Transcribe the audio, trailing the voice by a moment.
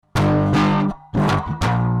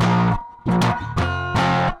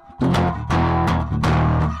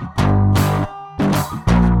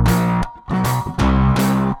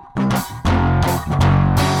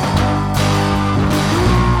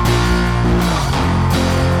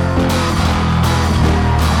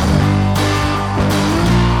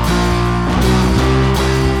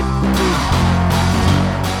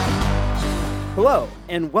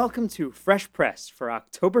and welcome to Fresh Press for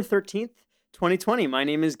October 13th, 2020. My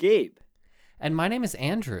name is Gabe. And my name is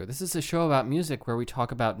Andrew. This is a show about music where we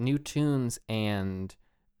talk about new tunes and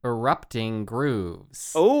erupting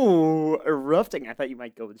grooves. Oh, erupting. I thought you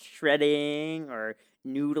might go with shredding or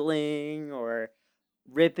noodling or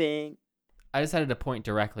ripping. I decided to point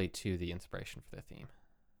directly to the inspiration for the theme.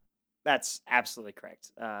 That's absolutely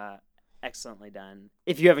correct. Excellently done.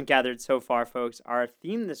 If you haven't gathered so far, folks, our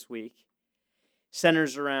theme this week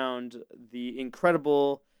centers around the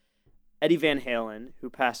incredible Eddie Van Halen, who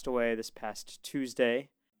passed away this past Tuesday,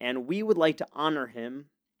 and we would like to honor him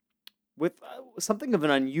with something of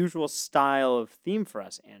an unusual style of theme for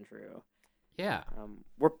us, Andrew. Yeah.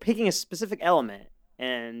 We're picking a specific element,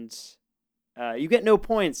 and you get no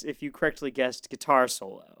points if you correctly guessed guitar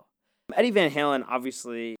solo. Eddie Van Halen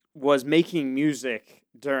obviously was making music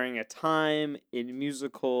during a time in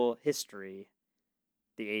musical history,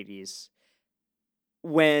 the 80s,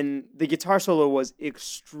 when the guitar solo was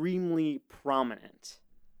extremely prominent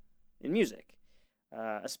in music,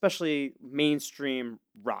 especially mainstream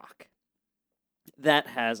rock. That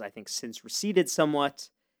has, I think, since receded somewhat.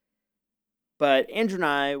 But Andrew and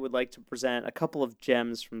I would like to present a couple of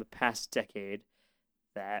gems from the past decade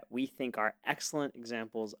that we think are excellent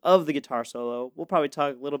examples of the guitar solo. We'll probably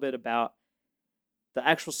talk a little bit about the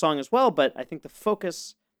actual song as well, but I think the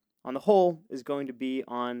focus on the whole is going to be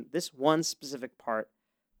on this one specific part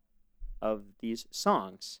of these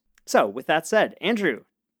songs. So, with that said, Andrew,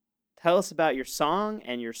 tell us about your song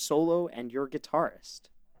and your solo and your guitarist.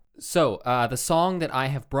 So, the song that I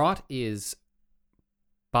have brought is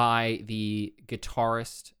by the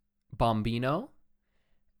guitarist Bombino,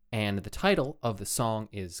 and the title of the song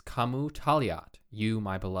is Kamu Taliat, You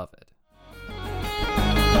My Beloved.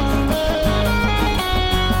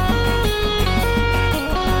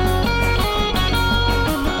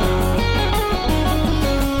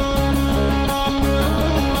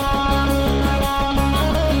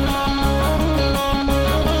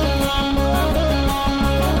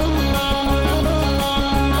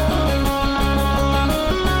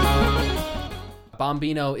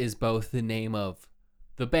 Bombino is both the name of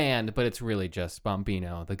the band, but it's really just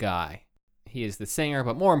Bombino, the guy. He is the singer,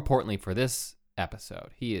 but more importantly for this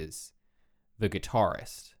episode, he is the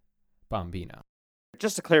guitarist, Bombino.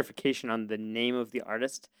 Just a clarification on the name of the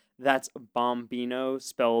artist, that's Bombino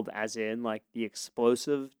spelled as in like the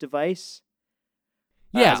explosive device?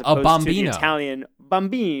 Yeah, as a opposed to the Bombino. Italian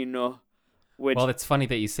Bambino. Which, Well, it's funny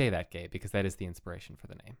that you say that, Gabe, because that is the inspiration for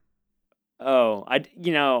the name. oh,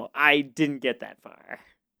 I didn't get that far.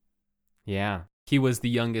 Yeah. He was the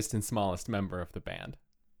youngest and smallest member of the band.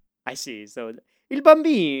 I see. So, Il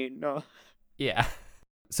Bambino. Yeah.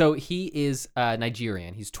 So he is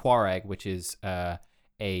Nigerian. He's Tuareg, which is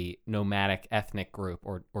a nomadic ethnic group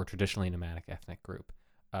or traditionally nomadic ethnic group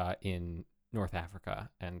in North Africa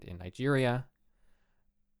and in Nigeria.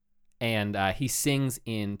 And he sings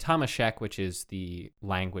in Tamashek, which is the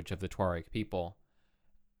language of the Tuareg people.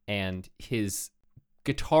 And his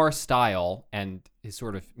guitar style and his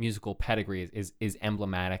sort of musical pedigree is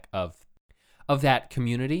emblematic of that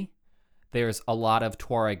community. There's a lot of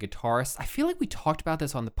Tuareg guitarists. I feel like we talked about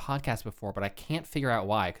this on the podcast before, but I can't figure out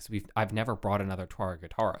why, because I've never brought another Tuareg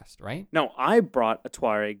guitarist, right? No, I brought a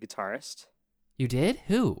Tuareg guitarist. You did?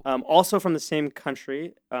 Who? Also from the same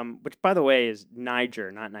country, which, by the way, is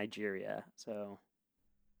Niger, not Nigeria. So,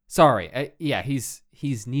 Sorry. Yeah, he's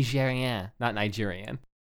Nigerian, not Nigerian.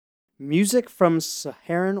 music from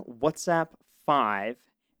Saharan WhatsApp 5,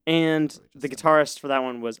 and the guitarist for that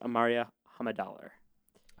one was Amaria Hamadallah.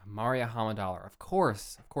 Maria Hamadallah, of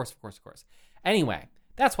course. Anyway,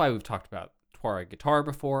 that's why we've talked about Tuareg guitar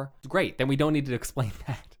before. Great, then we don't need to explain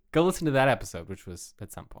that. Go listen to that episode, which was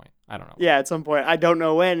at some point. I don't know. Yeah, at some point. I don't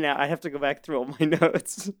know when now. I have to go back through all my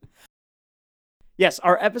notes. Yes,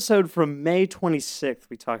 our episode from May 26th,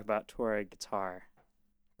 we talk about Tuareg guitar.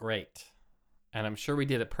 Great. And I'm sure we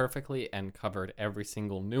did it perfectly and covered every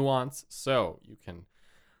single nuance, so you can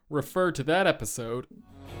refer to that episode.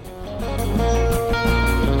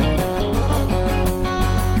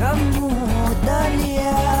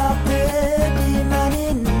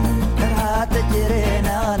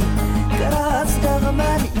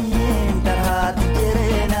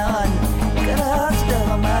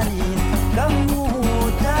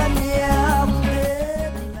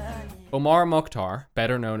 Omar Mokhtar,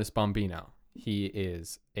 better known as Bombino, he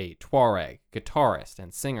is a Tuareg guitarist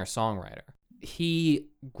and singer-songwriter. He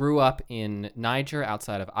grew up in Niger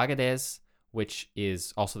outside of Agadez, which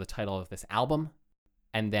is also the title of this album.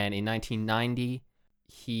 And then in 1990,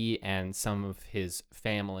 he and some of his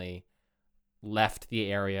family left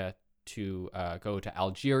the area to go to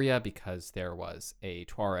Algeria because there was a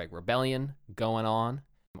Tuareg rebellion going on.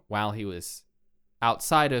 While he was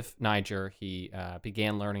outside of Niger, he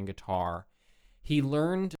began learning guitar. He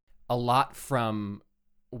learned a lot from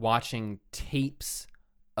watching tapes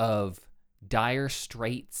of Dire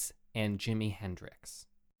Straits and Jimi Hendrix.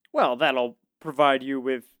 Well, that'll provide you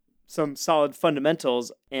with some solid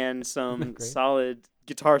fundamentals and some solid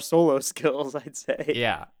guitar solo skills, I'd say.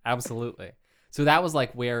 Yeah, absolutely. So that was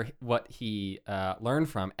like what he learned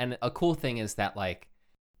from. And a cool thing is that like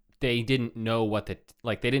they didn't know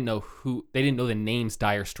they didn't know the names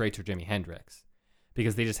Dire Straits or Jimi Hendrix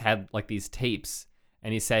because they just had like these tapes.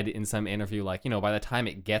 And he said in some interview, like, by the time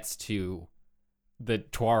it gets to the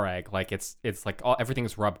Tuareg, like it's like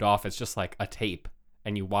everything's rubbed off. It's just like a tape,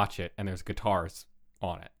 and you watch it, and there's guitars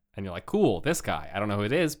on it, and you're like, cool, this guy. I don't know who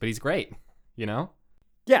it is, but he's great. Yeah,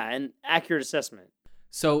 an accurate assessment.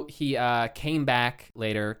 So he came back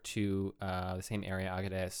later to the same area,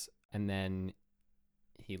 Agadez, and then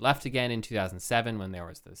he left again in 2007 when there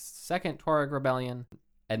was the second Tuareg rebellion.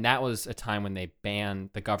 And that was a time when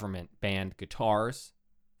the government banned guitars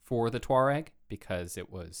for the Tuareg because it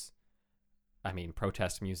was,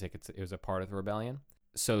 protest music. It was a part of the rebellion.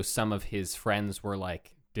 So some of his friends were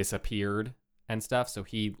like disappeared and stuff. So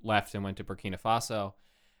he left and went to Burkina Faso.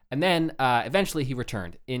 And then eventually he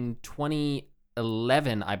returned. In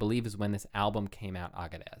 2011, I believe, is when this album came out,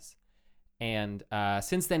 Agadez. And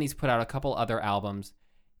since then, he's put out a couple other albums.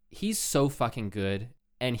 He's so fucking good.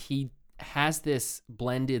 And he has this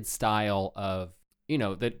blended style of,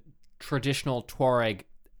 the traditional Tuareg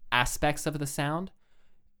aspects of the sound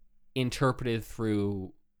interpreted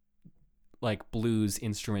through like blues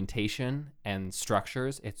instrumentation and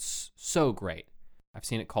structures. It's so great. I've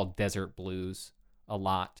seen it called desert blues a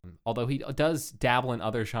lot. Although he does dabble in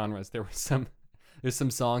other genres. There's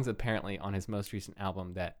some songs apparently on his most recent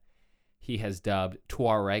album that he has dubbed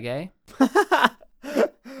Tuareg.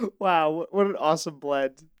 Wow, what an awesome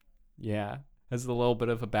blend. Yeah, has a little bit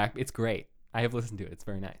of a back. It's great. I have listened to it. It's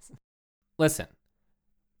very nice. Listen,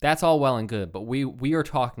 that's all well and good, but we are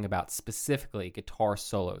talking about specifically guitar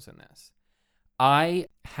solos in this. I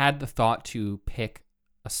had the thought to pick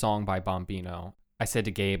a song by Bombino. I said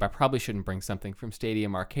to Gabe, I probably shouldn't bring something from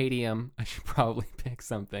Stadium Arcadium. I should probably pick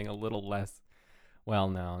something a little less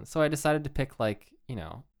well-known. So I decided to pick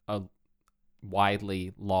a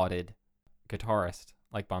widely lauded guitarist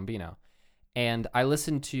like Bombino. And I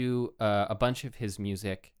listened to a bunch of his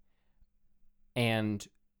music, and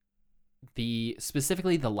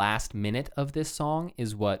specifically the last minute of this song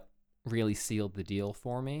is what really sealed the deal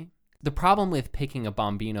for me. The problem with picking a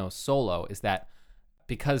Bombino solo is that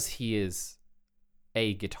because he is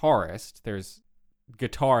a guitarist, there's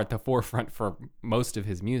guitar at the forefront for most of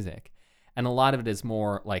his music, and a lot of it is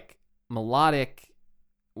more like melodic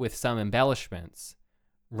with some embellishments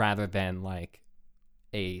rather than like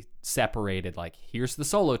a separated, like, here's the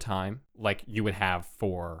solo time, like you would have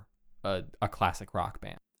for a classic rock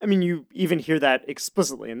band. You even hear that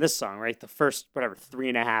explicitly in this song, right? The first,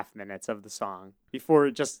 3.5 minutes of the song before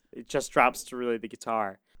it just drops to really the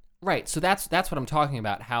guitar. Right. So that's what I'm talking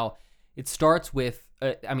about. How it starts with,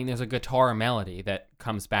 there's a guitar melody that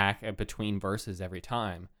comes back between verses every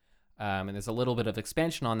time. And there's a little bit of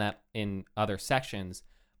expansion on that in other sections.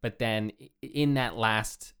 But then in that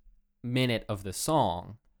last minute of the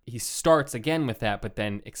song, he starts again with that, but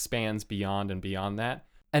then expands beyond and beyond that.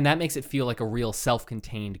 And that makes it feel like a real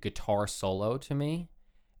self-contained guitar solo to me,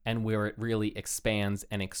 and where it really expands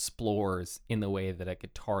and explores in the way that a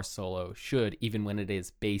guitar solo should, even when it is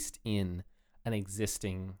based in an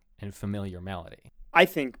existing and familiar melody. I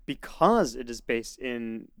think because it is based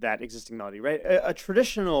in that existing melody, right? A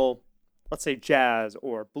traditional, let's say, jazz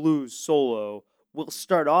or blues solo will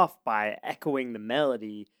start off by echoing the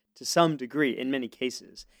melody to some degree in many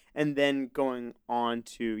cases, and then going on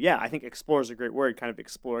to, I think explore is a great word,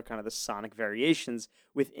 explore the sonic variations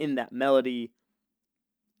within that melody,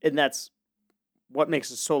 and that's what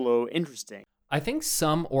makes a solo interesting. I think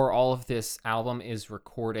some or all of this album is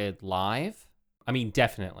recorded live.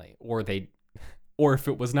 Definitely. Or if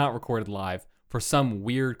it was not recorded live, for some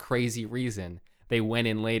weird, crazy reason, they went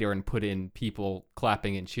in later and put in people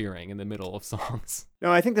clapping and cheering in the middle of songs.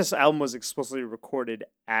 No, I think this album was explicitly recorded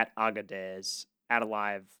at Agadez at a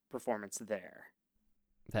live performance there.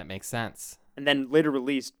 That makes sense. And then later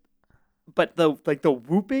released. But the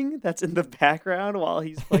whooping that's in the background while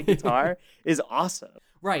he's playing guitar is awesome.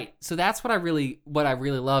 Right. So that's what I really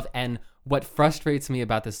love. And what frustrates me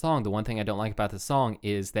about this song, the one thing I don't like about this song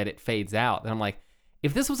is that it fades out. And I'm like,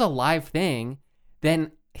 if this was a live thing,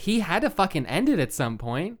 then he had to fucking end it at some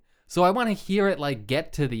point. So I want to hear it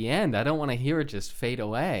get to the end. I don't want to hear it just fade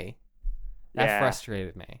away. That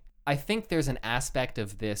frustrated me. I think there's an aspect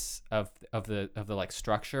of this of the like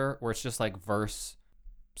structure where it's just like verse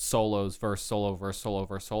solos, verse solo, verse solo,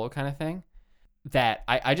 verse solo kind of thing, that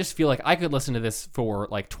I just feel like I could listen to this for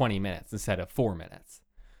like 20 minutes instead of 4 minutes.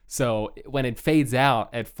 So when it fades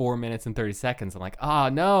out at 4 minutes and 30 seconds, I'm like,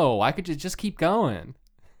 no, I could just keep going.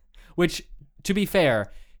 Which, to be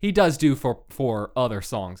fair, he does do for other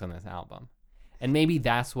songs on this album. And maybe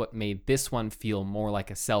that's what made this one feel more like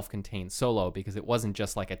a self-contained solo, because it wasn't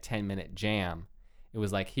just like a 10-minute jam. It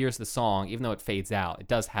was like, here's the song, even though it fades out, it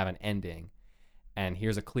does have an ending. And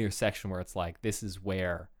here's a clear section where it's like, this is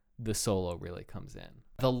where the solo really comes in.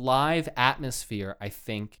 The live atmosphere, I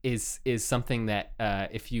think, is something that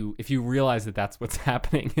if you realize that that's what's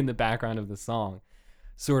happening in the background of the song,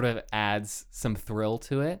 sort of adds some thrill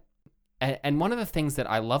to it. And one of the things that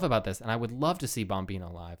I love about this, and I would love to see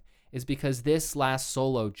Bombino live, is because this last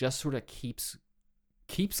solo just sort of keeps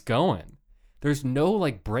going. There's no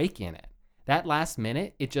like break in it. That last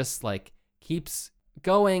minute, it just like keeps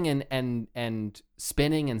going and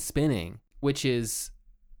spinning and spinning, which is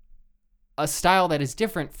a style that is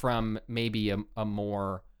different from maybe a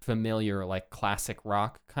more familiar like classic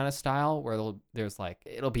rock kind of style, where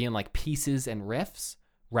it'll be in like pieces and riffs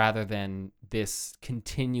rather than this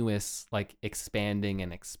continuous like expanding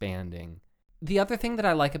and expanding. The other thing that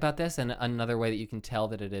I like about this, and another way that you can tell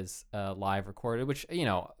that it is live recorded, which, you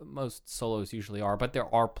know, most solos usually are, but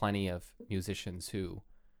there are plenty of musicians who,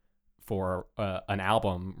 for an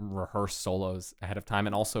album, rehearse solos ahead of time,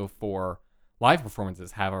 and also for live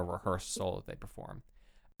performances have a rehearsed solo they perform.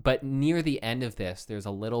 But near the end of this, there's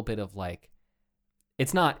a little bit of like,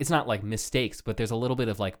 it's not like mistakes, but there's a little bit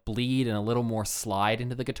of like bleed and a little more slide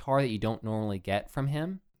into the guitar that you don't normally get from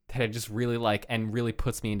him, that I just really like, and really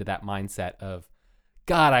puts me into that mindset of,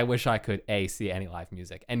 God, I wish I could A, see any live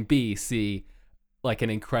music, and B, see like an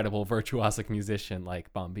incredible virtuosic musician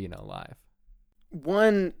like Bombino live.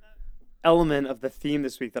 One element of the theme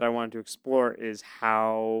this week that I wanted to explore is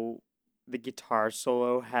how the guitar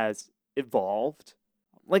solo has evolved.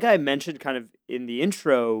 Like I mentioned kind of in the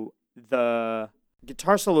intro, the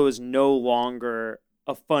guitar solo is no longer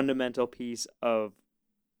a fundamental piece of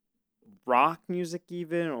rock music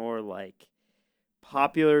even, or like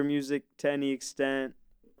popular music to any extent.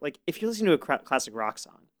 Like if you're listening to a classic rock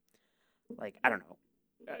song, like, I don't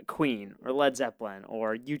know, Queen or Led Zeppelin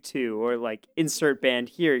or U2 or like insert band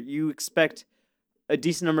here, you expect a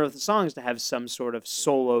decent number of the songs to have some sort of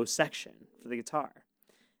solo section for the guitar.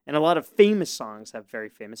 And a lot of famous songs have very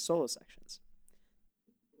famous solo sections.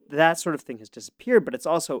 That sort of thing has disappeared, but it's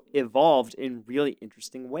also evolved in really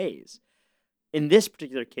interesting ways. In this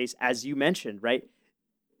particular case, as you mentioned, right,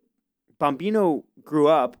 Bombino grew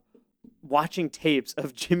up watching tapes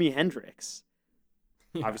of Jimi Hendrix,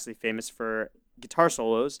 obviously famous for guitar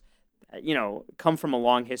solos, you know, come from a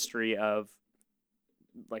long history of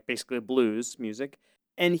like basically blues music.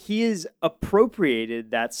 And he has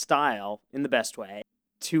appropriated that style in the best way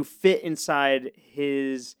to fit inside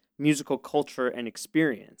his musical culture and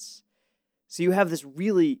experience. So you have this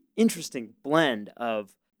really interesting blend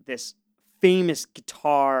of this famous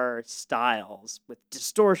guitar styles with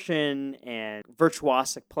distortion and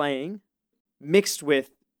virtuosic playing mixed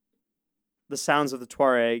with the sounds of the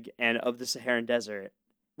Tuareg and of the Saharan desert,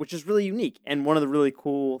 which is really unique and one of the really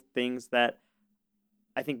cool things that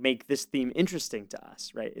I think make this theme interesting to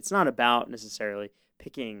us, right? It's not about necessarily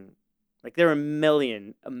picking, like there are a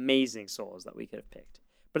million amazing solos that we could have picked,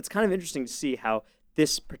 but it's kind of interesting to see how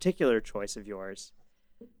this particular choice of yours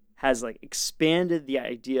has like expanded the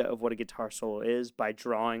idea of what a guitar solo is by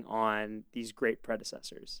drawing on these great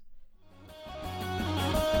predecessors.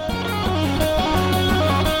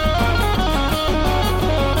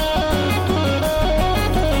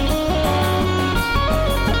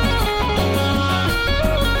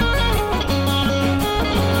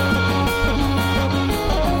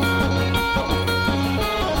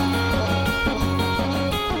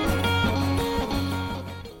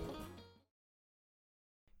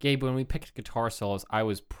 Gabe, when we picked guitar solos, I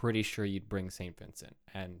was pretty sure you'd bring St. Vincent,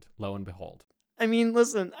 and lo and behold. I mean,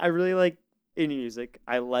 listen, I really like indie music.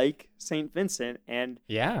 I like St. Vincent, and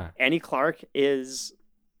yeah, Annie Clark is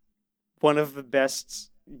one of the best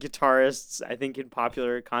guitarists, I think, in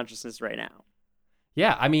popular consciousness right now.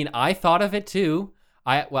 Yeah, I mean, I thought of it too.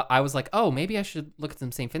 I was like, oh, maybe I should look at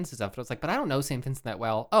some St. Vincent stuff. But I was like, but I don't know St. Vincent that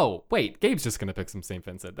well. Oh, wait, Gabe's just going to pick some St.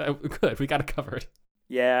 Vincent. Good, we got it covered.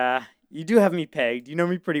 Yeah, you do have me pegged. You know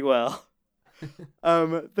me pretty well.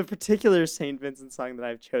 The particular St. Vincent song that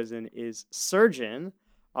I've chosen is Surgeon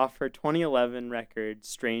off her 2011 record,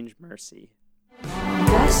 Strange Mercy.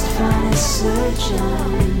 Best friend is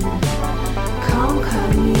surgeon, come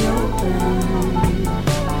cut me open.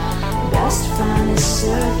 must find a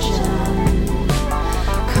surgeon.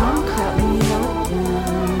 Come cut me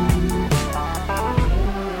open.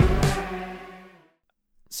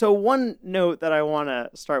 So one note that I want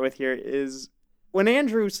to start with here is when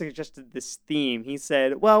Andrew suggested this theme, he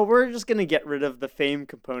said, well, we're just going to get rid of the fame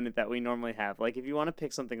component that we normally have. Like, if you want to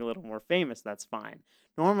pick something a little more famous, that's fine.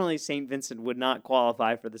 Normally, St. Vincent would not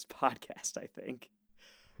qualify for this podcast, I think.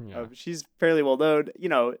 Yeah. She's fairly well known. You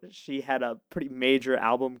know, she had a pretty major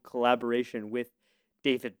album collaboration with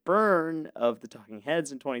David Byrne of the Talking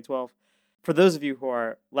Heads in 2012. For those of you who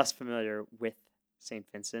are less familiar with St.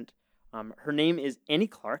 Vincent, her name is Annie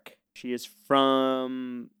Clark. She is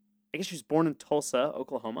from, I guess she was born in Tulsa,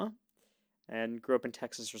 Oklahoma, and grew up in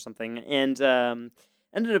Texas or something, and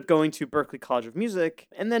ended up going to Berklee College of Music,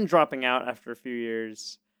 and then dropping out after a few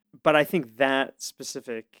years. But I think that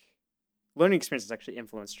specific learning experience has actually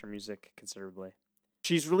influenced her music considerably.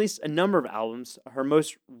 She's released a number of albums. Her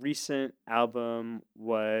most recent album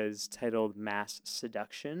was titled Mass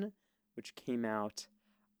Seduction, which came out,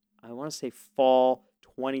 I want to say, fall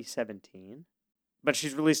 2017. But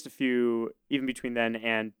she's released a few even between then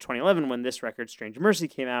and 2011 when this record, Strange Mercy,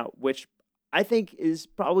 came out, which I think is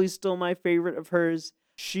probably still my favorite of hers.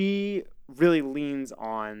 She really leans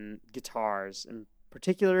on guitars, in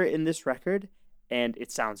particular in this record, and it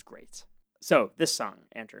sounds great. So, this song,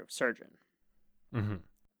 Andrew, Surgeon. Mm-hmm.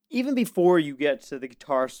 Even before you get to the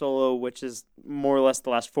guitar solo, which is more or less the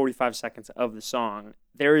last 45 seconds of the song,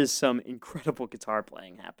 there is some incredible guitar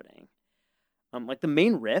playing happening. Like the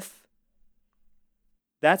main riff,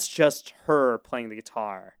 that's just her playing the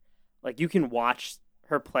guitar. Like, you can watch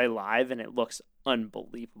her play live, and it looks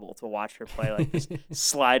unbelievable to watch her play like this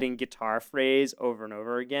sliding guitar phrase over and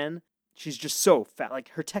over again. She's just so fat. Like,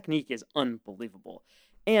 her technique is unbelievable.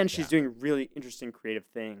 And she's doing really interesting creative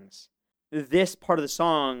things. This part of the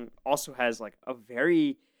song also has like a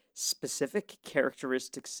very specific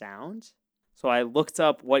characteristic sound. So I looked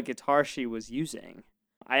up what guitar she was using.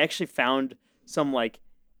 I actually found some like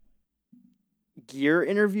gear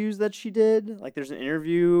interviews that she did. Like, there's an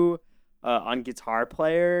interview on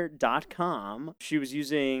guitarplayer.com. She was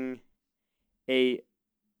using a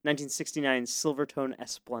 1969 Silvertone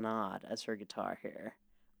Esplanade as her guitar here,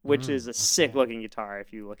 which is a sick looking guitar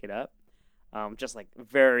if you look it up. Just like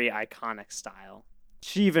very iconic style.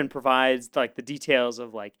 She even provides like the details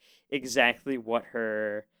of like exactly what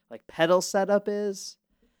her like pedal setup is.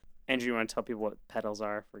 Andrew, you want to tell people what pedals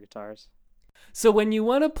are for guitars? So when you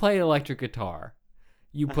want to play electric guitar,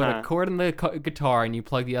 you put a cord in the guitar and you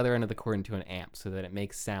plug the other end of the cord into an amp so that it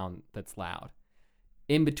makes sound that's loud.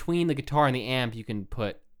 In between the guitar and the amp, you can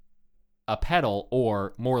put a pedal,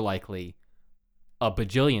 or more likely, a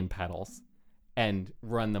bajillion pedals, and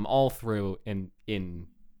run them all through in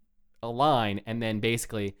a line. And then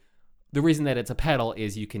basically, the reason that it's a pedal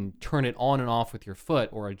is you can turn it on and off with your foot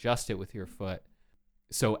or adjust it with your foot.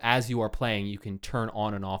 So as you are playing, you can turn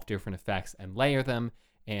on and off different effects and layer them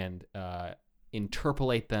and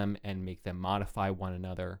interpolate them and make them modify one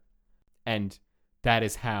another. And that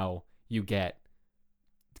is how you get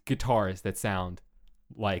guitars that sound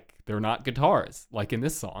like they're not guitars, like in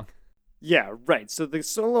this song. Yeah, right. So the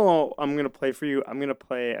solo I'm going to play for you, I'm going to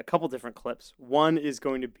play a couple different clips. One is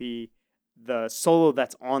going to be the solo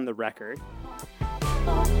that's on the record.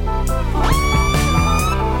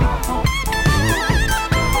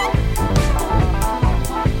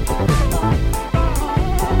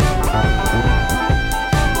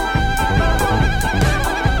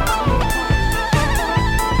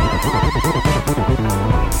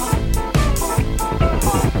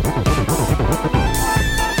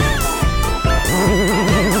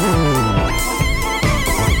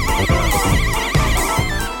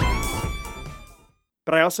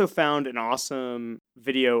 But I also found an awesome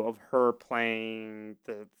video of her playing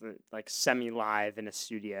the like semi-live in a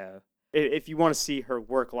studio. If you want to see her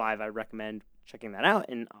work live, I recommend checking that out,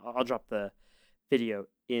 and I'll drop the video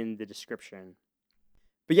in the description.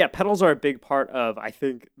 But yeah, pedals are a big part of, I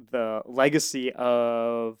think, the legacy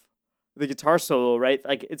of the guitar solo, right?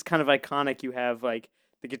 Like, it's kind of iconic. You have like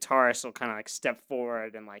the guitarist will kind of like step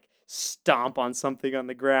forward and like stomp on something on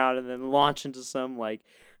the ground and then launch into some like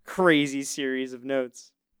crazy series of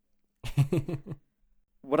notes.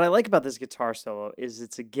 What I like about this guitar solo is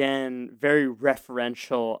it's again very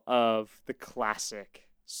referential of the classic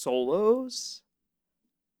solos,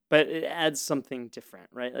 but it adds something different,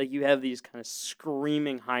 right? Like, you have these kind of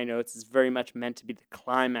screaming high notes. It's very much meant to be the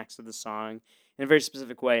climax of the song in a very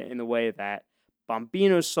specific way, in the way that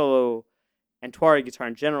Bombino's solo and Tuareg guitar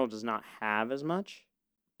in general does not have as much.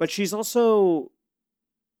 But she's also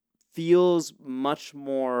feels much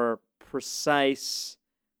more precise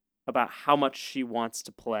about how much she wants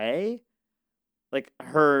to play. Like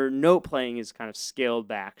her note playing is kind of scaled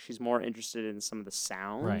back. She's more interested in some of the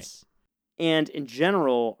sounds. Right. And in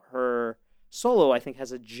general, her solo, I think,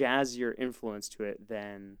 has a jazzier influence to it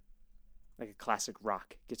than like a classic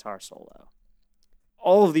rock guitar solo.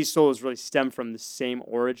 All of these solos really stem from the same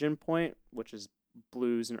origin point, which is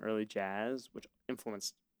blues and early jazz, which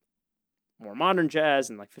influenced more modern jazz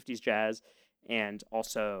and like 50s jazz, and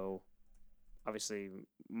also obviously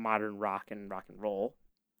modern rock and roll.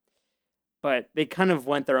 But they kind of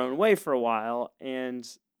went their own way for a while, and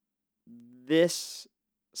this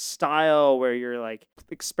style where you're like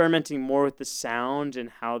experimenting more with the sound and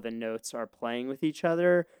how the notes are playing with each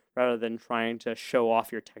other rather than trying to show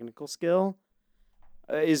off your technical skill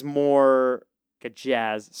is more like a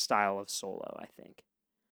jazz style of solo, I think.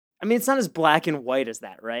 I mean, it's not as black and white as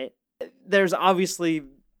that, right? There's obviously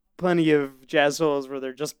plenty of jazz solos where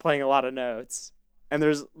they're just playing a lot of notes, and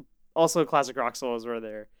there's also classic rock solos where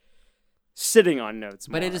they're sitting on notes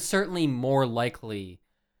more. But it is certainly more likely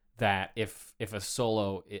that if a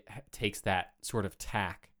solo takes that sort of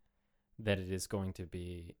tack, that it is going to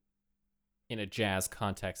be in a jazz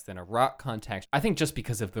context than a rock context. I think just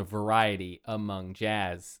because of the variety among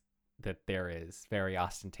jazz, that there is very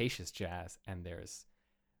ostentatious jazz and there's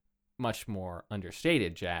much more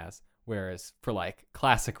understated jazz, whereas for like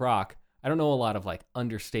classic rock, I don't know a lot of like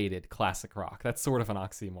understated classic rock. That's sort of an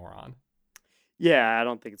oxymoron. Yeah, I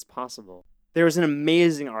don't think it's possible. There was an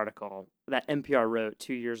amazing article that NPR wrote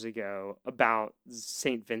 2 years ago about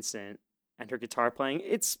St. Vincent and her guitar playing.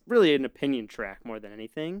 It's really an opinion track more than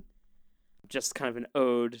anything. Just kind of an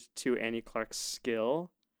ode to Annie Clark's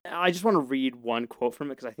skill. I just want to read one quote from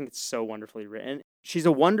it because I think it's so wonderfully written. She's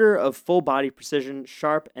a wonder of full body precision,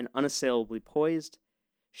 sharp and unassailably poised.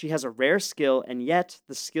 She has a rare skill, and yet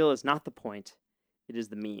the skill is not the point. It is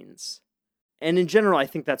the means. And in general, I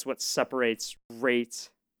think that's what separates great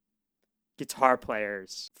guitar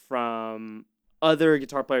players from other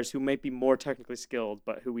guitar players who might be more technically skilled,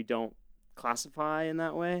 but who we don't classify in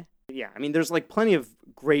that way. Yeah, I mean, there's like plenty of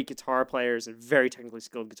great guitar players and very technically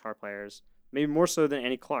skilled guitar players, maybe more so than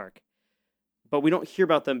Annie Clark. But we don't hear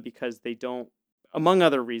about them because they don't, among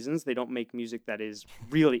other reasons, they don't make music that is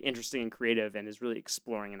really interesting and creative and is really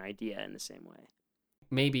exploring an idea in the same way.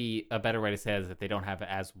 Maybe a better way to say it is that they don't have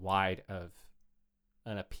as wide of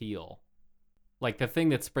an appeal. Like the thing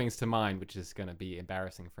that springs to mind, which is going to be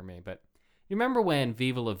embarrassing for me, but you remember when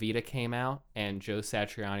Viva La Vida came out and Joe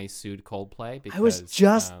Satriani sued Coldplay? Because, I was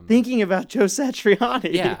just thinking about Joe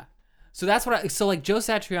Satriani. Yeah. So that's what so like Joe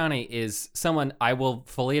Satriani is someone, I will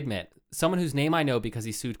fully admit, someone whose name I know because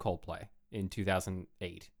he sued Coldplay in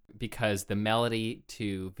 2008, because the melody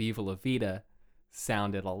to Viva La Vida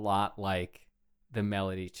sounded a lot like the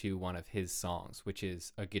melody to one of his songs, which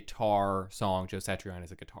is a guitar song. Joe Satriani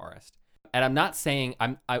is a guitarist. And I'm not saying,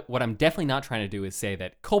 what I'm definitely not trying to do is say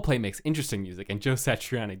that Coldplay makes interesting music and Joe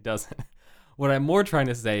Satriani doesn't. What I'm more trying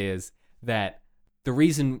to say is that the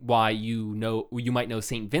reason why you might know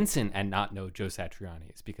St. Vincent and not know Joe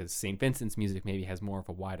Satriani is because St. Vincent's music maybe has more of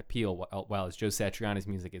a wide appeal, while Joe Satriani's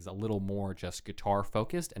music is a little more just guitar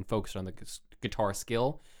focused and focused on the guitar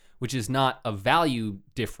skill, which is not a value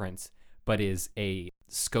difference, but is a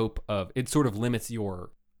scope of, it sort of limits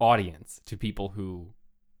your audience to people who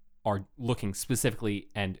are looking specifically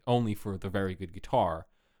and only for the very good guitar,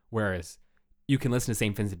 whereas you can listen to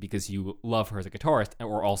St. Vincent because you love her as a guitarist,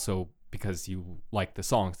 or also because you like the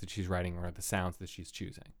songs that she's writing or the sounds that she's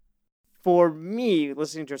choosing. For me,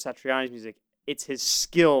 listening to Satriani's music, it's his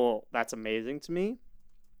skill that's amazing to me,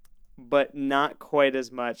 but not quite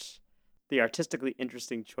as much the artistically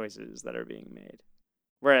interesting choices that are being made.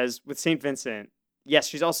 Whereas with St. Vincent, yes,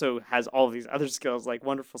 she also has all of these other skills like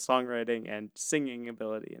wonderful songwriting and singing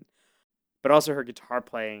ability, but also her guitar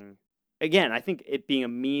playing. Again, I think it being a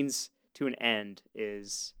means to an end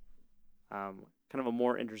is kind of a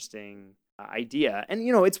more interesting idea. And,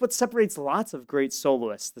 it's what separates lots of great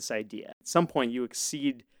soloists, this idea. At some point, you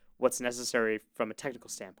exceed what's necessary from a technical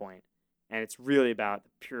standpoint, and it's really about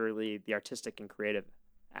purely the artistic and creative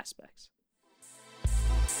aspects.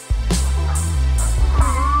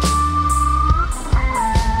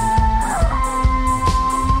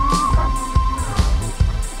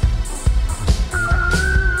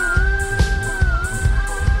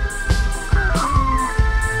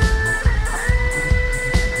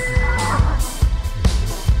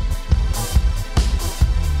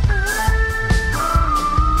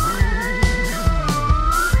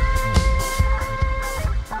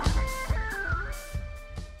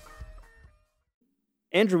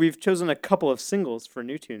 Andrew, we've chosen a couple of singles for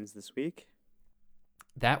New Tunes this week.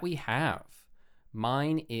 That we have.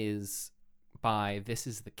 Mine is by This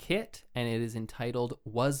Is the Kit, and it is entitled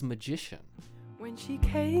Was Magician. When she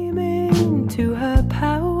came into her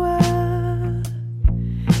power,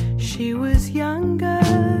 she was younger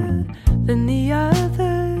than the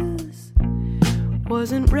others,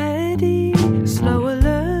 wasn't ready, slower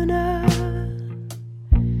learner,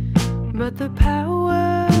 but the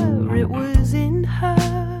power, it was in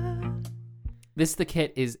her. This the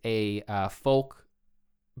Kit is a folk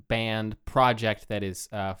band project that is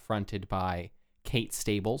fronted by Kate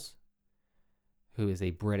Stables, who is a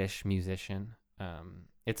British musician.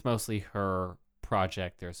 It's mostly her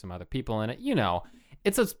project. There's some other people in it. You know,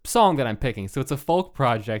 it's a song that I'm picking, so it's a folk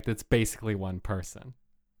project that's basically one person.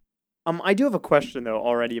 I do have a question, though,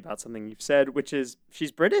 already about something you've said, which is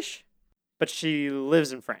she's British, but she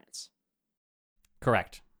lives in France.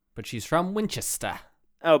 Correct. But she's from Winchester.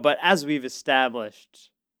 Oh, but as we've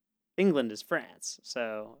established, England is France,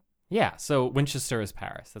 so... Yeah, so Winchester is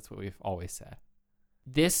Paris. That's what we've always said.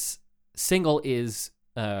 This single is,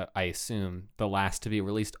 I assume, the last to be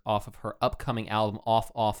released off of her upcoming album,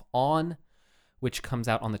 Off, Off, On, which comes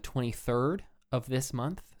out on the 23rd of this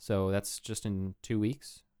month. So that's just in 2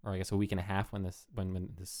 weeks, or I guess a week and a half when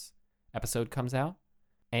this episode comes out.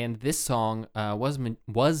 And this song,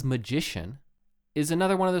 Was Magician, is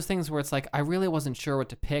another one of those things where it's like, I really wasn't sure what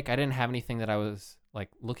to pick. I didn't have anything that I was like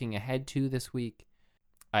looking ahead to this week.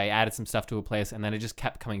 I added some stuff to a place, and then I just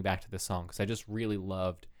kept coming back to this song because I just really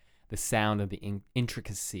loved the sound and the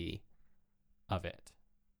intricacy of it.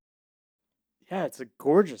 Yeah, it's a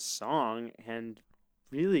gorgeous song and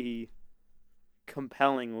really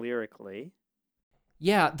compelling lyrically.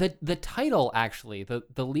 Yeah, the title, actually, the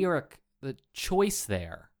lyric, the choice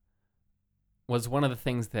there was one of the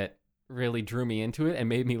things that really drew me into it and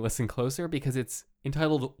made me listen closer, because it's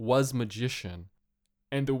entitled Was Magician.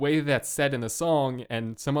 And the way that's said in the song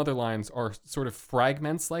and some other lines are sort of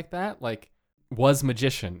fragments like that, like was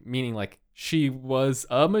magician, meaning like she was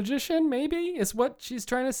a magician, maybe is what she's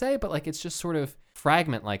trying to say. But like it's just sort of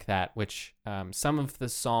fragment like that, which some of the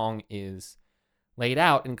song is laid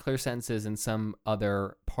out in clear sentences and some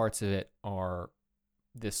other parts of it are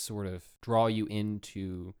this sort of draw you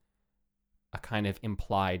into a kind of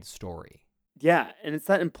implied story. Yeah, and it's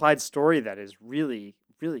that implied story that is really,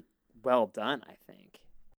 really well done, I think.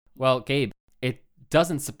 Well, Gabe, it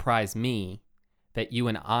doesn't surprise me that you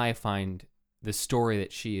and I find the story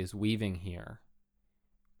that she is weaving here,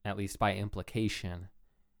 at least by implication,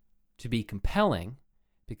 to be compelling,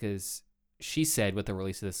 because she said with the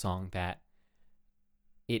release of the song that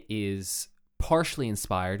it is partially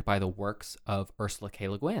inspired by the works of Ursula K.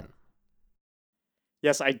 Le Guin.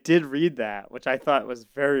 Yes, I did read that, which I thought was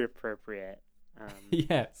very appropriate.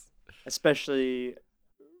 Yes. Especially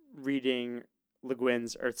reading Le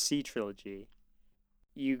Guin's Earthsea trilogy.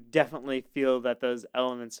 You definitely feel that those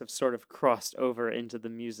elements have sort of crossed over into the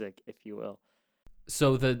music, if you will.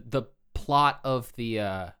 So the plot of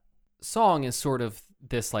the song is sort of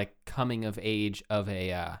this like coming of age of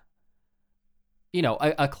a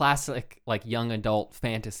classic like young adult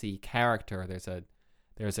fantasy character.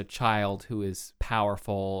 There's a child who is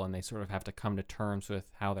powerful, and they sort of have to come to terms with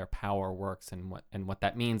how their power works and what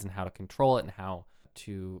that means and how to control it and how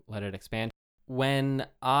to let it expand. When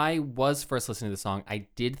I was first listening to the song, I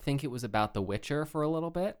did think it was about The Witcher for a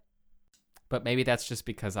little bit, but maybe that's just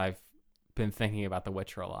because I've been thinking about The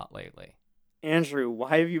Witcher a lot lately. Andrew,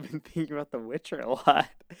 why have you been thinking about The Witcher a lot?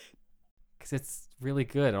 Because it's really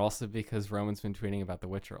good. Also because Roman's been tweeting about The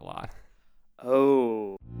Witcher a lot.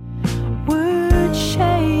 Oh. Would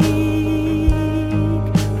shake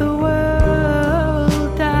the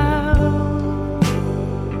world down,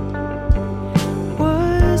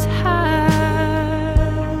 was hands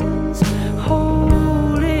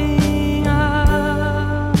holding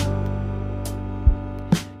up.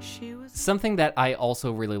 She was Something that I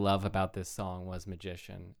also really love about this song, Was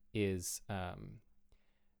Magician, is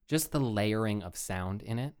just the layering of sound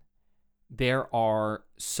in it. There are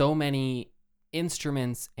so many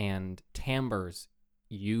instruments and timbres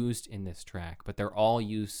used in this track, but they're all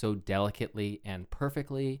used so delicately and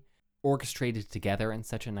perfectly orchestrated together in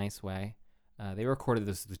such a nice way. They recorded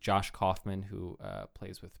this with Josh Kaufman, who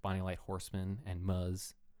plays with Bonnie Light Horseman and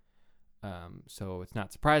Muzz. So it's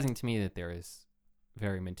not surprising to me that there is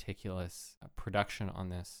very meticulous production on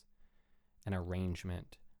this and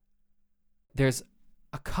arrangement. There's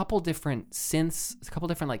a couple different synths, a couple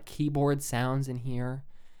different like keyboard sounds in here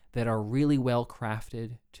that are really well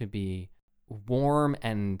crafted to be warm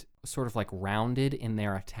and sort of like rounded in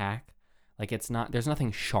their attack. Like there's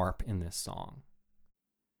nothing sharp in this song.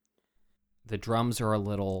 The drums are a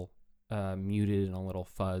little muted and a little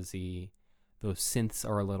fuzzy. Those synths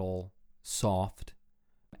are a little soft.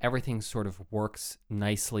 Everything sort of works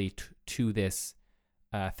nicely to this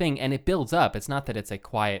thing, and it builds up. It's not that it's a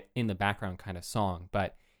quiet in the background kind of song,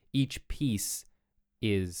 but each piece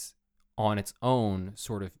is on its own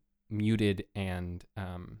sort of muted and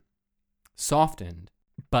softened,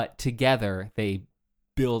 but together they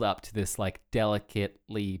build up to this like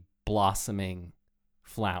delicately blossoming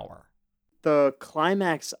flower. The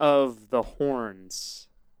climax of the horns,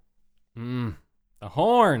 The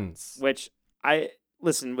horns. which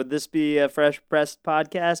listen, would this be a Fresh Pressed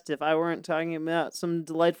podcast if I weren't talking about some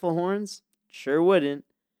delightful horns? Sure wouldn't.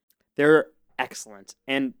 They're excellent.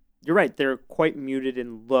 And you're right, they're quite muted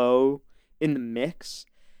and low in the mix.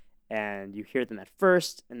 And you hear them at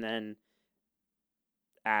first, and then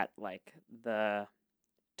at like the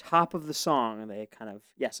top of the song, they kind of,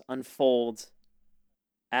 yes, unfold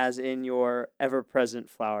as in your ever-present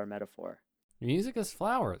flower metaphor. Music is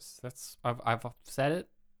flowers. I've said it,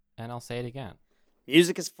 and I'll say it again.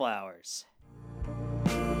 Music is flowers.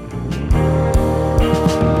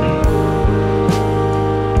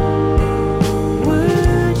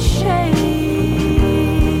 Would shake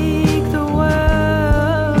the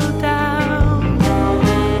world down.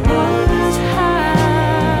 Was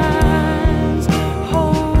hands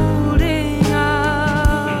holding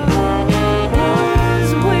up.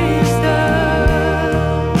 Was wisdom.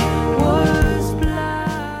 Was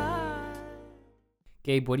blind.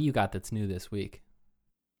 Gabe, what do you got that's new this week?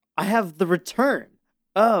 I have the return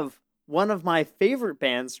of one of my favorite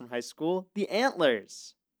bands from high school, the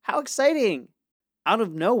Antlers. How exciting! Out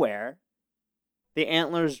of nowhere, the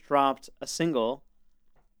Antlers dropped a single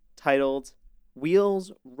titled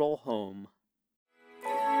Wheels Roll Home.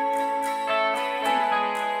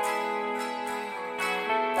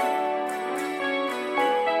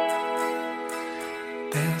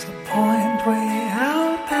 There's a point way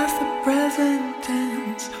out past the present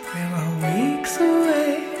tense. We're weeks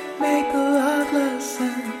away, make a lot less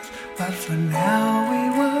sense. But for now we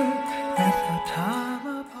work with the time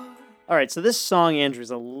apart. All right, so this song, Andrew,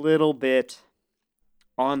 is a little bit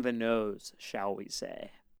on the nose, shall we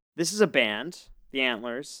say. This is a band, the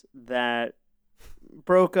Antlers, that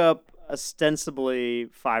broke up ostensibly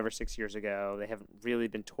 5 or 6 years ago. They haven't really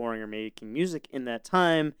been touring or making music in that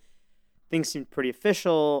time. Things seemed pretty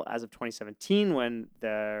official as of 2017 when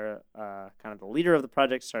the kind of the leader of the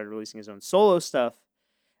project started releasing his own solo stuff.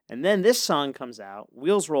 And then this song comes out,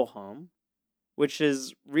 Wheels Roll Home, which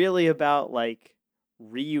is really about like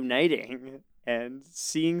reuniting and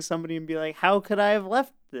seeing somebody and be like, how could I have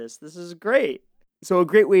left this? This is great. So a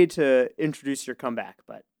great way to introduce your comeback.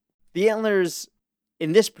 But the Antlers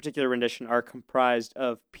in this particular rendition are comprised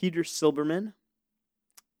of Peter Silberman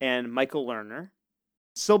and Michael Lerner.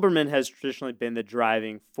 Silberman has traditionally been the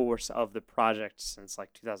driving force of the project since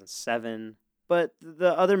like 2007, but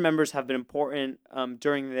the other members have been important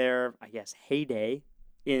during their, I guess, heyday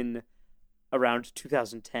in around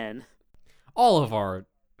 2010. All of our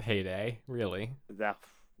heyday, really.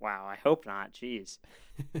 Wow, I hope not. Jeez.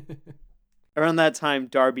 Around that time,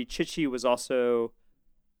 Darby Chichi was also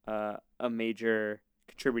a major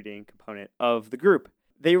contributing component of the group.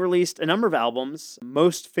 They released a number of albums.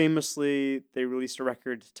 Most famously, they released a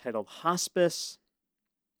record titled Hospice,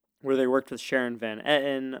 where they worked with Sharon Van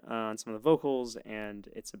Etten on some of the vocals, and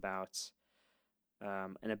it's about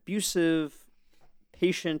an abusive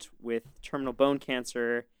patient with terminal bone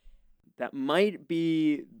cancer that might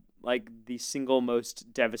be like the single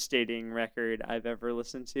most devastating record I've ever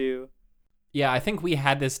listened to. Yeah, I think we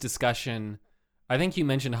had this discussion. I think you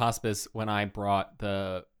mentioned Hospice when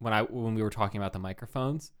when we were talking about the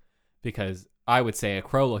microphones, because I would say A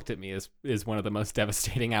Crow Looked at Me is one of the most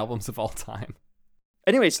devastating albums of all time.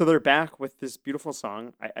 Anyway, so they're back with this beautiful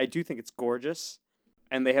song. I do think it's gorgeous,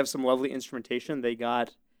 and they have some lovely instrumentation. They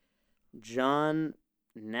got John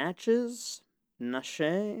Nache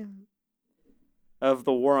of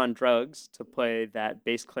the War on Drugs to play that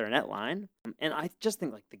bass clarinet line. And I just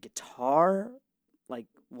think like the guitar like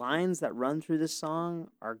lines that run through this song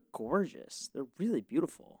are gorgeous. They're really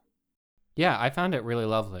beautiful. Yeah, I found it really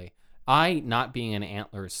lovely. I, not being an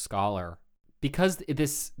Antlers scholar, because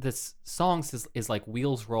this song is like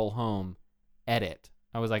Wheels Roll Home edit,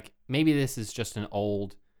 I was like, maybe this is just an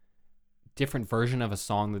old, different version of a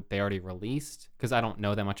song that they already released, because I don't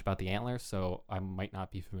know that much about the Antlers, so I might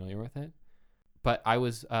not be familiar with it. But I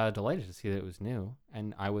was delighted to see that it was new,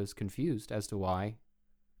 and I was confused as to why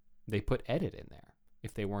they put edit in there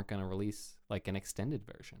if they weren't going to release like an extended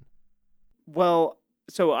version. Well,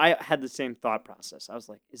 so I had the same thought process. I was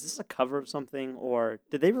like, is this a cover of something, or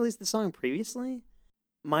did they release the song previously?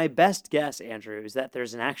 My best guess, Andrew, is that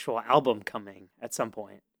there's an actual album coming at some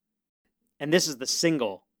point. And this is the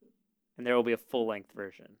single, and there will be a full-length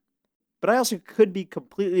version. But I also could be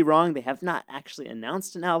completely wrong. They have not actually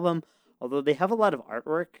announced an album, although they have a lot of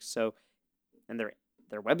artwork. So, and their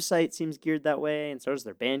website seems geared that way, and so does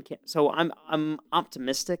their Bandcamp. So I'm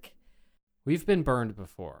optimistic. We've been burned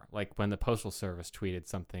before, like when the Postal Service tweeted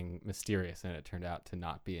something mysterious and it turned out to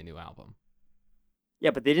not be a new album. Yeah,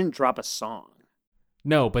 but they didn't drop a song.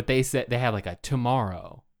 No, but they said they had like a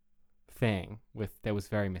tomorrow thing that was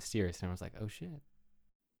very mysterious, and I was like, oh shit.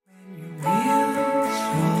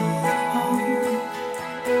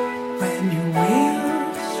 When your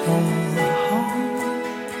wheels roll home,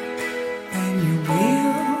 when your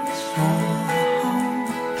wheels roll home,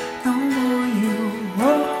 no more you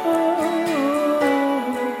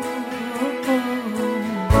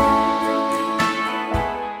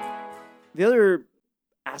The other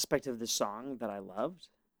aspect of this song that I loved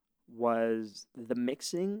was the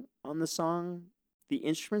mixing on the song. The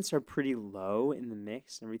instruments are pretty low in the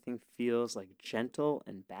mix, and everything feels like gentle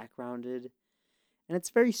and backgrounded, and it's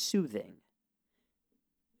very soothing.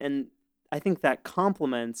 And I think that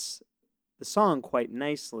complements the song quite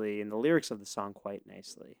nicely, and the lyrics of the song quite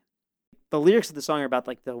nicely. The lyrics of the song are about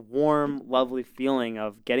like the warm, lovely feeling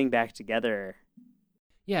of getting back together.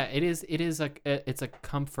 Yeah, it's a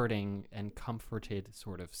comforting and comforted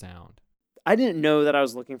sort of sound. I didn't know that I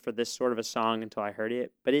was looking for this sort of a song until I heard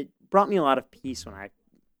it, but it brought me a lot of peace when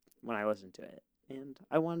I listened to it, and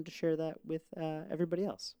I wanted to share that with everybody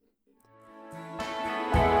else.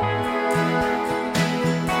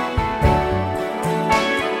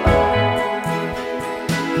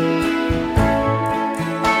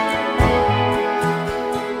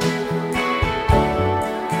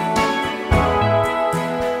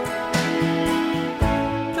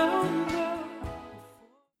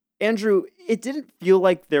 Andrew, it didn't feel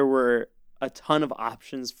like there were a ton of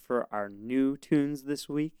options for our new tunes this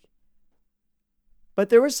week, but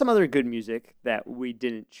there was some other good music that we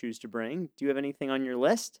didn't choose to bring. Do you have anything on your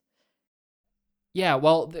list? Yeah,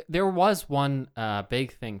 well, there was one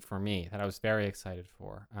big thing for me that I was very excited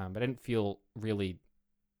for, but I didn't feel really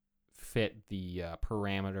fit the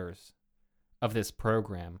parameters of this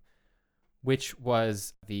program, which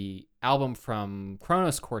was the album from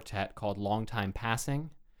Kronos Quartet called Long Time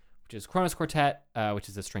Passing, which is Kronos Quartet, which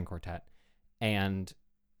is a string quartet, and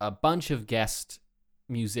a bunch of guest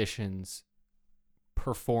musicians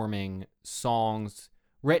performing songs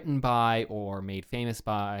written by or made famous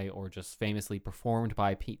by or just famously performed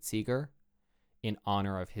by Pete Seeger in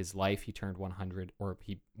honor of his life. He turned 100, or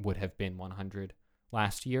he would have been 100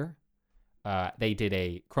 last year.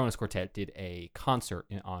 Kronos Quartet did a concert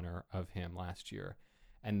in honor of him last year,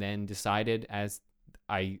 and then decided, as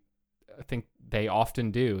I think they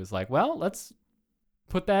often do, is like, well, let's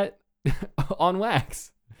put that on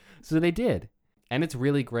wax. So they did. And it's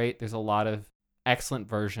really great. There's a lot of excellent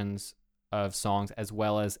versions of songs, as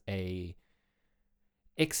well as a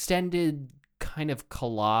extended kind of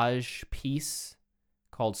collage piece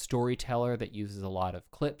called Storyteller that uses a lot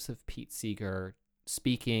of clips of Pete Seeger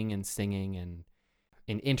speaking and singing and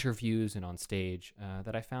in interviews and on stage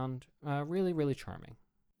that I found really, really charming.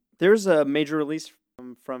 There's a major release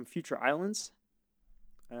from Future Islands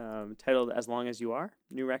titled As Long As You Are,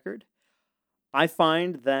 new record. I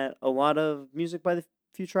find that a lot of music by the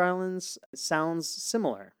Future Islands sounds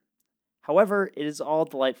similar. However, it is all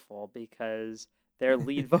delightful because their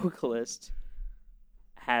lead vocalist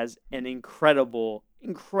has an incredible,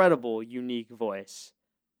 unique voice.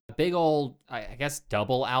 A big old, I guess,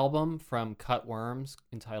 double album from Cutworms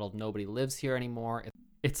entitled Nobody Lives Here Anymore.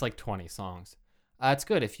 It's like 20 songs. It's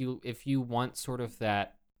good if you want sort of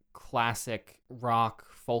that classic rock,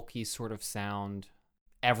 folky sort of sound,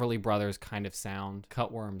 Everly Brothers kind of sound.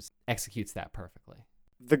 Cutworms executes that perfectly.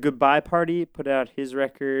 The Goodbye Party put out his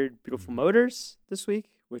record Beautiful Motors this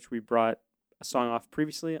week, which we brought a song off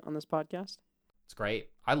previously on this podcast. It's great.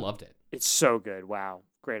 I loved it. It's so good. Wow.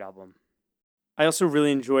 Great album. I also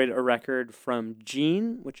really enjoyed a record from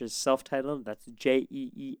Gene, which is self-titled. That's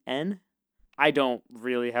Jeen. I don't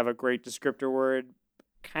really have a great descriptor word.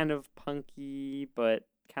 Kind of punky, but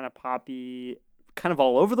kind of poppy, kind of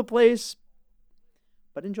all over the place,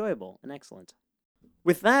 but enjoyable and excellent.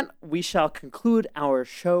 With that, we shall conclude our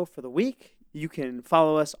show for the week. You can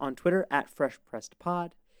follow us on Twitter at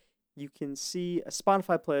FreshPressedPod. You can see a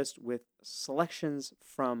Spotify playlist with selections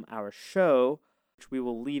from our show, which we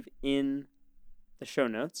will leave in the show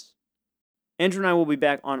notes. Andrew and I will be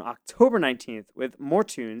back on October 19th with more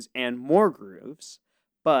tunes and more grooves.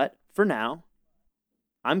 But for now,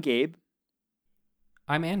 I'm Gabe.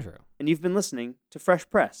 I'm Andrew. And you've been listening to Fresh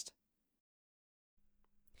Pressed.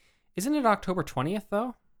 Isn't it October 20th,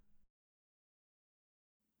 though?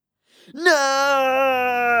 No!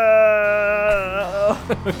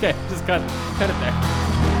 Okay, just cut it there.